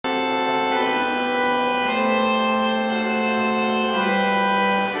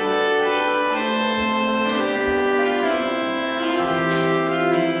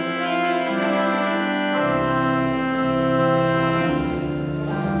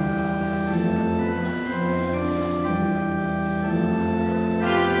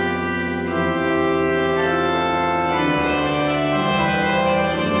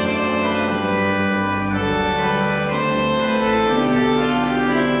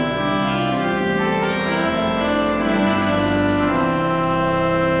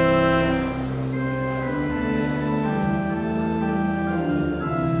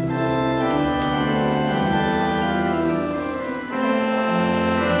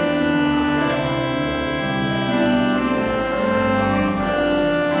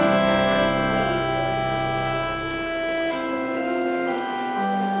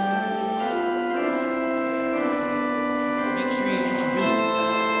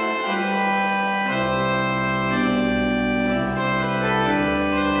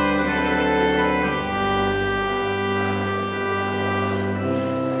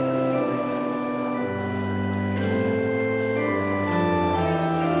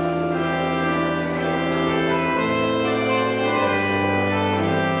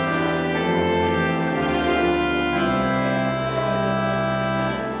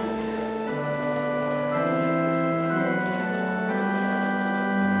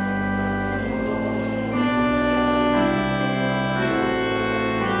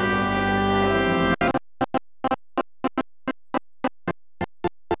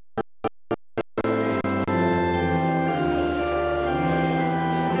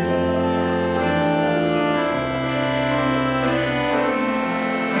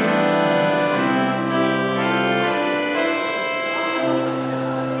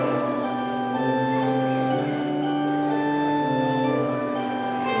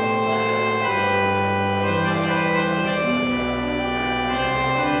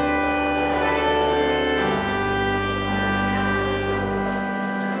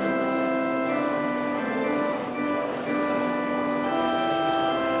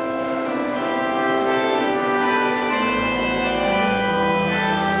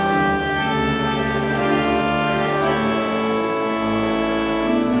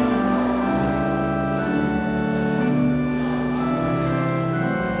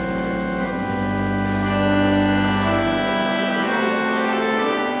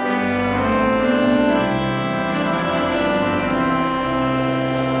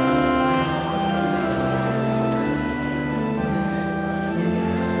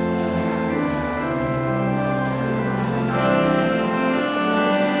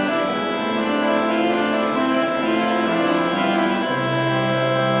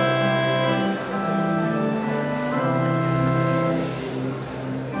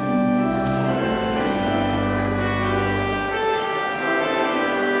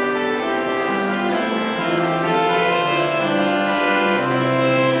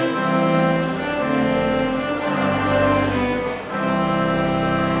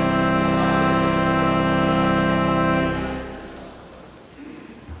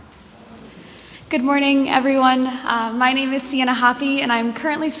Good morning, everyone. My name is Sienna Hoppy, and I'm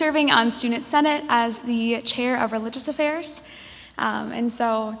currently serving on Student Senate as the Chair of Religious Affairs. And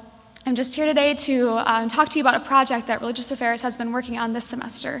so I'm just here today to talk to you about a project that Religious Affairs has been working on this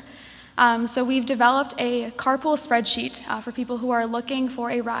semester. So we've developed a carpool spreadsheet for people who are looking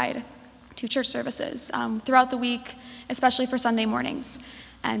for a ride to church services throughout the week, especially for Sunday mornings.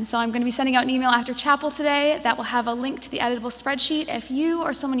 And so I'm going to be sending out an email after chapel today that will have a link to the editable spreadsheet. If you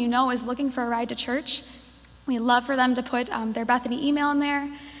or someone you know is looking for a ride to church, we'd love for them to put their Bethany email in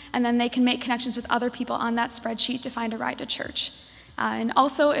there, and then they can make connections with other people on that spreadsheet to find a ride to church. And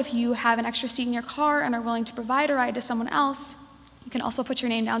also, if you have an extra seat in your car and are willing to provide a ride to someone else, you can also put your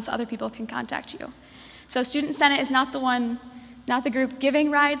name down so other people can contact you. So Student Senate is not the group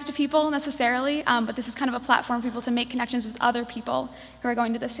giving rides to people necessarily, but this is kind of a platform for people to make connections with other people who are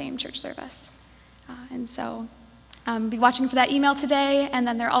going to the same church service. And so be watching for that email today, and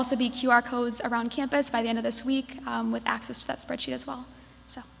then there'll also be QR codes around campus by the end of this week with access to that spreadsheet as well.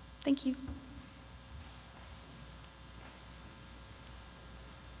 So thank you.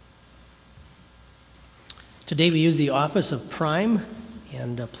 Today we use the office of Prime,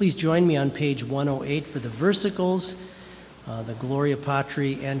 and please join me on page 108 for the versicles, the Gloria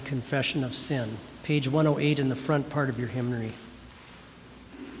Patri, and Confession of Sin. Page 108 in the front part of your hymnary.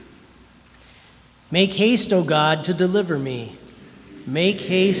 Make haste, O God, to deliver me. Make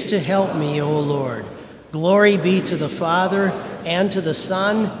haste to help me, O Lord. Glory be to the Father, and to the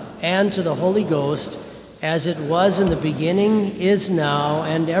Son, and to the Holy Ghost, as it was in the beginning, is now,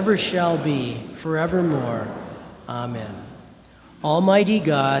 and ever shall be, forevermore. Amen. Almighty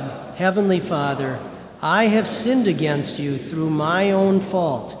God, Heavenly Father, I have sinned against you through my own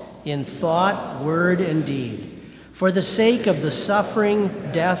fault in thought, word, and deed. For the sake of the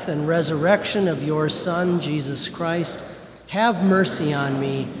suffering, death, and resurrection of your Son, Jesus Christ, have mercy on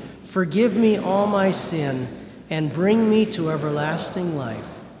me, forgive me all my sin, and bring me to everlasting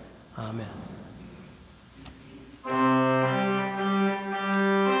life. Amen.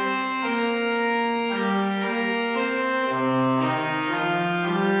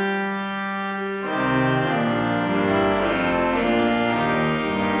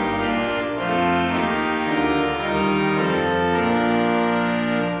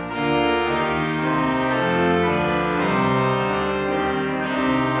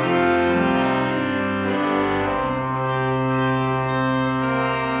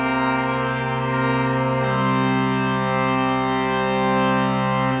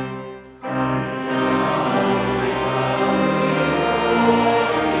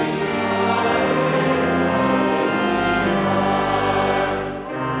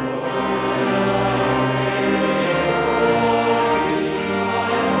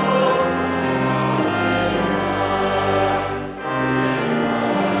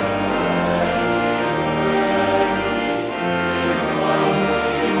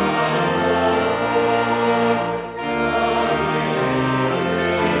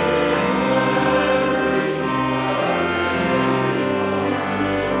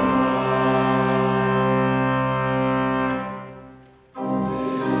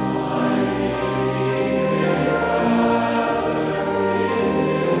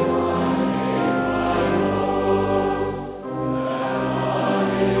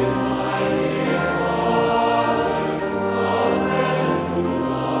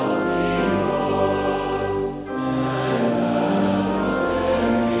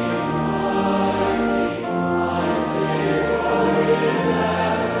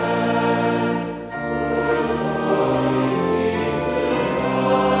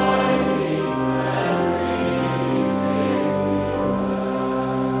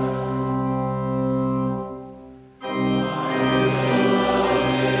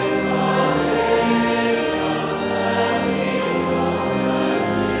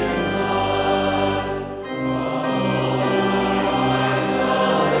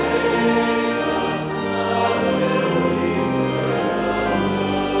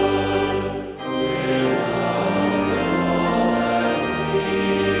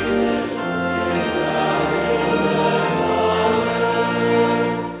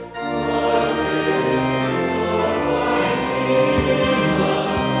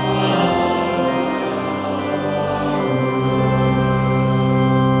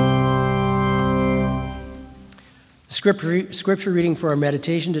 Scripture reading for our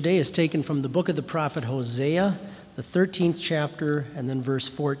meditation today is taken from the book of the prophet Hosea, the 13th chapter, and then verse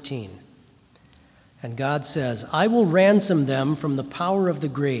 14. And God says, I will ransom them from the power of the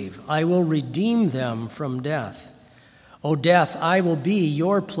grave. I will redeem them from death. O death, I will be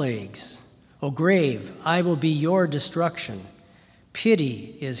your plagues. O grave, I will be your destruction.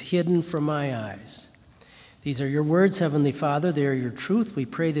 Pity is hidden from my eyes. These are your words, Heavenly Father. They are your truth. We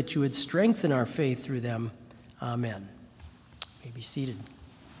pray that you would strengthen our faith through them. Amen. You may be seated.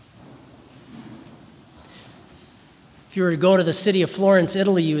 If you were to go to the city of Florence,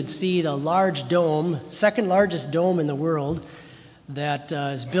 Italy, you would see the large dome, second largest dome in the world, that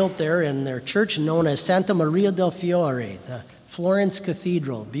is built there in their church known as Santa Maria del Fiore, the Florence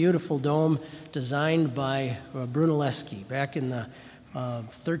Cathedral. Beautiful dome designed by Brunelleschi back in the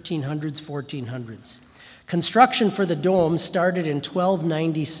 1300s, 1400s. Construction for the dome started in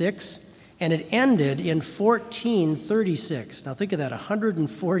 1296 and it ended in 1436. Now think of that,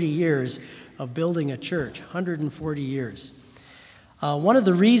 140 years of building a church, 140 years. One of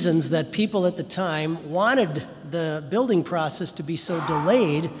the reasons that people at the time wanted the building process to be so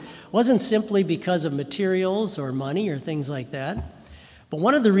delayed wasn't simply because of materials or money or things like that, but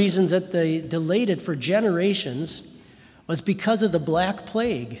one of the reasons that they delayed it for generations was because of the Black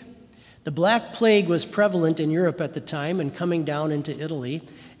Plague. The Black Plague was prevalent in Europe at the time and coming down into Italy,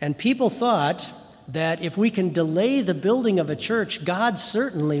 and people thought that if we can delay the building of a church, God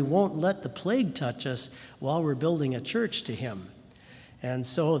certainly won't let the plague touch us while we're building a church to him. And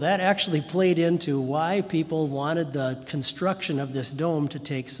so that actually played into why people wanted the construction of this dome to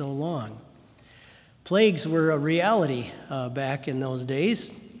take so long. Plagues were a reality back in those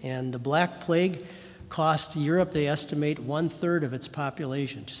days, and the Black Plague cost Europe, they estimate, 1/3 of its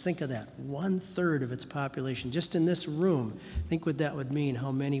population. Just think of that, 1/3 of its population. Just in this room, think what that would mean,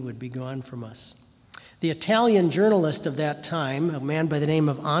 how many would be gone from us. The Italian journalist of that time, a man by the name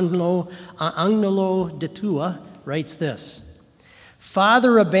of Agnolo Detua, writes this: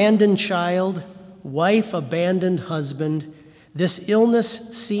 "Father abandoned child, wife abandoned husband, this illness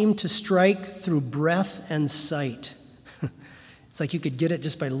seemed to strike through breath and sight." It's like you could get it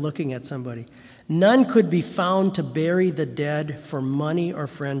just by looking at somebody. "None could be found to bury the dead for money or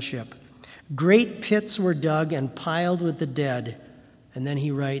friendship. Great pits were dug and piled with the dead." And then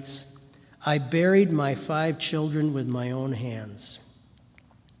he writes, "I buried my 5 children with my own hands."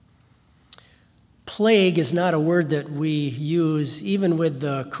 Plague is not a word that we use even with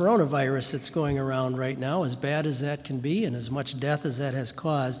the coronavirus that's going around right now, as bad as that can be and as much death as that has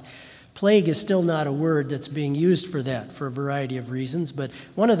caused. Plague is still not a word that's being used for that for a variety of reasons, but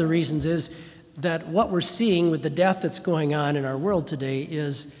one of the reasons is that what we're seeing with the death that's going on in our world today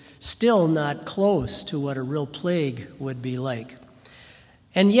is still not close to what a real plague would be like.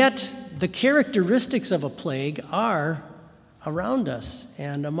 And yet, the characteristics of a plague are around us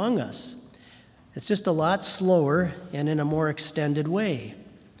and among us. It's just a lot slower and in a more extended way.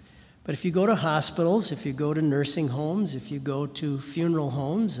 But if you go to hospitals, if you go to nursing homes, if you go to funeral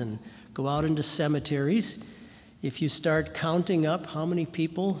homes and go out into cemeteries, if you start counting up how many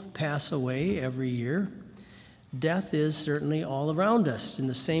people pass away every year, death is certainly all around us in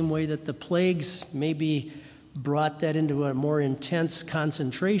the same way that the plagues maybe brought that into a more intense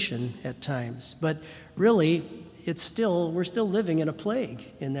concentration at times. But really, we're still living in a plague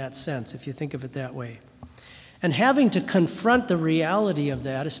in that sense, if you think of it that way. And having to confront the reality of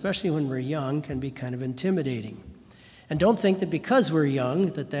that, especially when we're young, can be kind of intimidating. And don't think that because we're young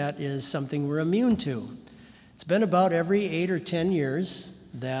that is something we're immune to. It's been about every 8 or 10 years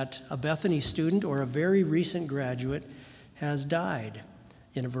that a Bethany student or a very recent graduate has died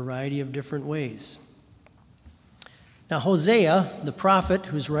in a variety of different ways. Now, Hosea, the prophet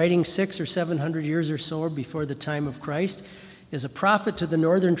who's writing 600 or 700 years or so before the time of Christ, is a prophet to the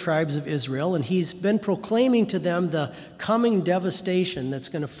northern tribes of Israel, and he's been proclaiming to them the coming devastation that's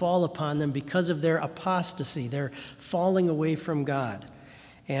going to fall upon them because of their apostasy, their falling away from God.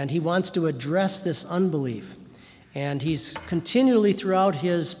 And he wants to address this unbelief. And he's continually throughout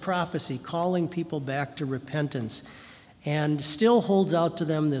his prophecy calling people back to repentance, and still holds out to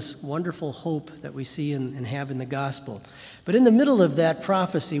them this wonderful hope that we see and have in the gospel. But in the middle of that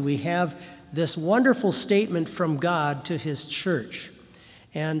prophecy, we have this wonderful statement from God to his church.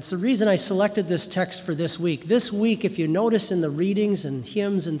 And it's the reason I selected this text for this week. This week, if you notice in the readings and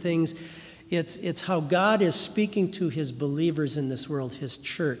hymns and things, it's how God is speaking to his believers in this world, his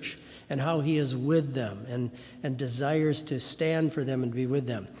church, and how he is with them and desires to stand for them and be with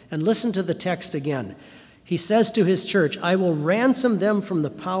them. And listen to the text again. He says to his church, "I will ransom them from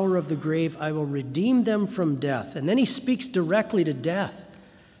the power of the grave. I will redeem them from death." And then he speaks directly to death,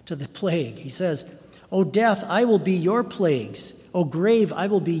 to the plague. He says, "O death, I will be your plagues. O grave, I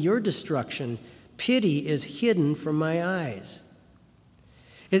will be your destruction. Pity is hidden from my eyes."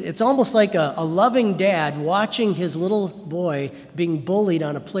 It's almost like a loving dad watching his little boy being bullied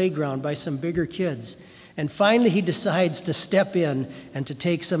on a playground by some bigger kids. And finally he decides to step in and to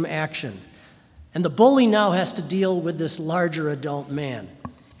take some action. And the bully now has to deal with this larger adult man.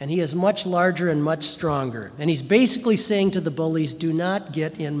 And he is much larger and much stronger. And he's basically saying to the bullies, do not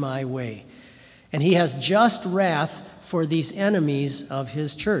get in my way. And he has just wrath for these enemies of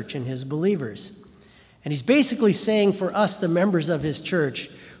his church and his believers. And he's basically saying for us, the members of his church,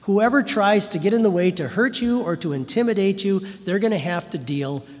 whoever tries to get in the way to hurt you or to intimidate you, they're going to have to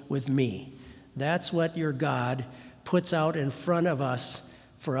deal with me. That's what your God puts out in front of us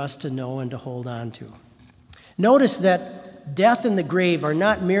for us to know and to hold on to. Notice that death and the grave are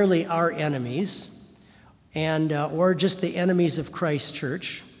not merely our enemies or just the enemies of Christ's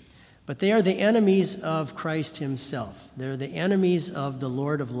church, but they are the enemies of Christ himself. They're the enemies of the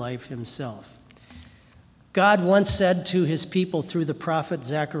Lord of life himself. God once said to his people through the prophet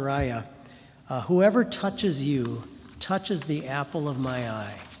Zechariah, whoever touches you touches the apple of my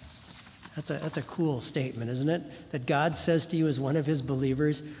eye. That's a cool statement, isn't it? That God says to you as one of his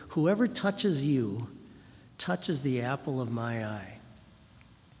believers, whoever touches you touches the apple of my eye.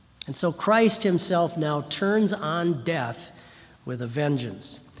 And so Christ himself now turns on death with a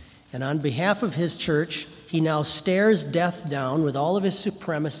vengeance. And on behalf of his church, he now stares death down with all of his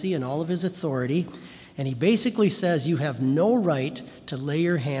supremacy and all of his authority. And he basically says, you have no right to lay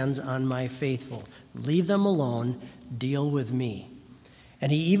your hands on my faithful. Leave them alone. Deal with me.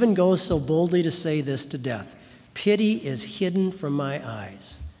 And he even goes so boldly to say this to death: pity is hidden from my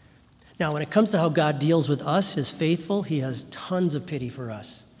eyes. Now, when it comes to how God deals with us, his faithful, he has tons of pity for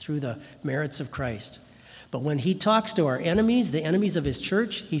us through the merits of Christ. But when he talks to our enemies, the enemies of his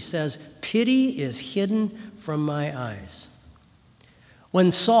church, he says, pity is hidden from my eyes. When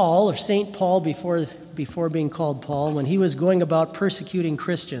Saul, or St. Paul before being called Paul, when he was going about persecuting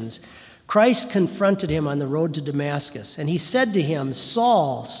Christians, Christ confronted him on the road to Damascus, and he said to him,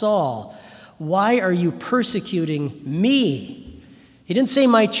 Saul, Saul, why are you persecuting me? He didn't say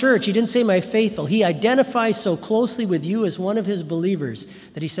my church, he didn't say my faithful. He identifies so closely with you as one of his believers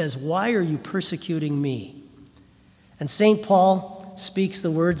that he says, why are you persecuting me? And St. Paul speaks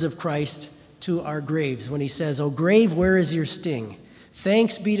the words of Christ to our graves when he says, O grave, where is your sting?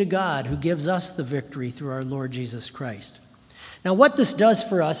 Thanks be to God who gives us the victory through our Lord Jesus Christ. Now, what this does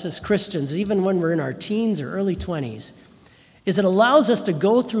for us as Christians, even when we're in our teens or early 20s, is it allows us to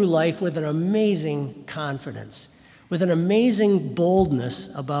go through life with an amazing confidence, with an amazing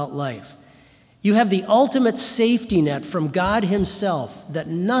boldness about life. You have the ultimate safety net from God himself that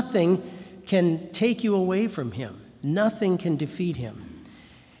nothing can take you away from him. Nothing can defeat him.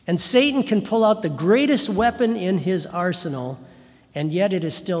 And Satan can pull out the greatest weapon in his arsenal, and yet it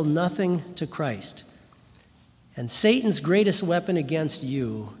is still nothing to Christ. And Satan's greatest weapon against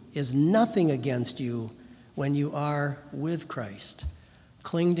you is nothing against you when you are with Christ.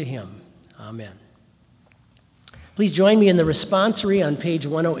 Cling to him. Amen. Please join me in the responsory on page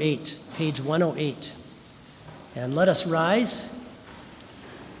 108. Page 108. And let us rise.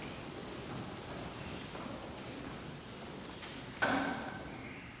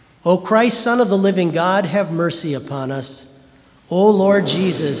 O Christ, Son of the living God, have mercy upon us. O Lord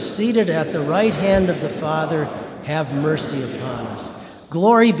Jesus, seated at the right hand of the Father, have mercy upon us.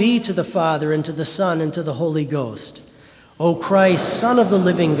 Glory be to the Father, and to the Son, and to the Holy Ghost. O Christ, Son of the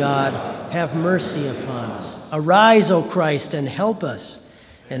living God, have mercy upon us. Arise, O Christ, and help us,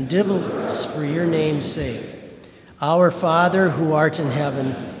 and deliver us for your name's sake. Our Father, who art in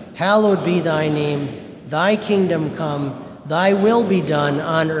heaven, hallowed be thy name. Thy kingdom come, thy will be done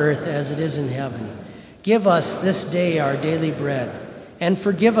on earth as it is in heaven. Give us this day our daily bread, and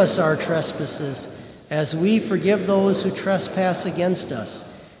forgive us our trespasses, as we forgive those who trespass against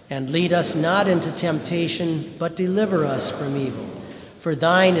us. And lead us not into temptation, but deliver us from evil. For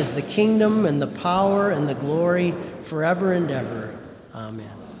thine is the kingdom, and the power, and the glory, forever and ever.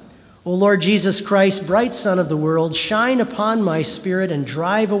 Amen. O Lord Jesus Christ, bright Son of the world, shine upon my spirit and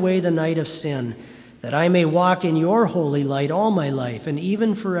drive away the night of sin, that I may walk in your holy light all my life, and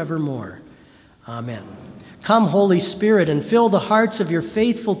even forevermore. Amen. Come, Holy Spirit, and fill the hearts of your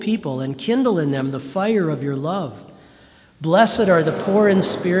faithful people, and kindle in them the fire of your love. Blessed are the poor in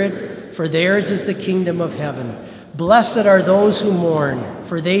spirit, for theirs is the kingdom of heaven. Blessed are those who mourn,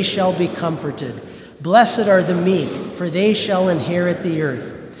 for they shall be comforted. Blessed are the meek, for they shall inherit the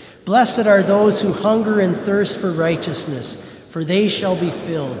earth. Blessed are those who hunger and thirst for righteousness, for they shall be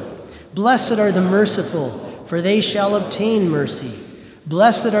filled. Blessed are the merciful, for they shall obtain mercy.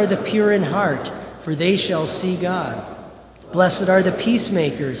 Blessed are the pure in heart, for they shall see God. Blessed are the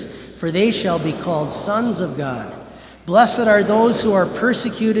peacemakers, for they shall be called sons of God. Blessed are those who are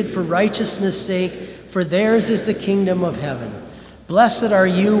persecuted for righteousness' sake, for theirs is the kingdom of heaven. Blessed are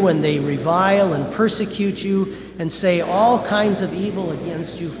you when they revile and persecute you and say all kinds of evil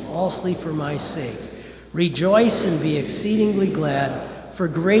against you falsely for my sake. Rejoice and be exceedingly glad, for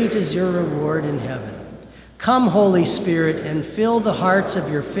great is your reward in heaven. Come, Holy Spirit, and fill the hearts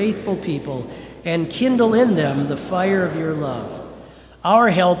of your faithful people and kindle in them the fire of your love. Our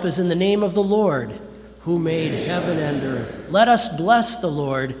help is in the name of the Lord, who made heaven and earth. Let us bless the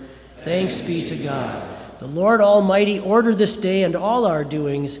Lord. Thanks be to God. The Lord Almighty order this day and all our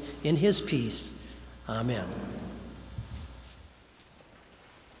doings in his peace. Amen.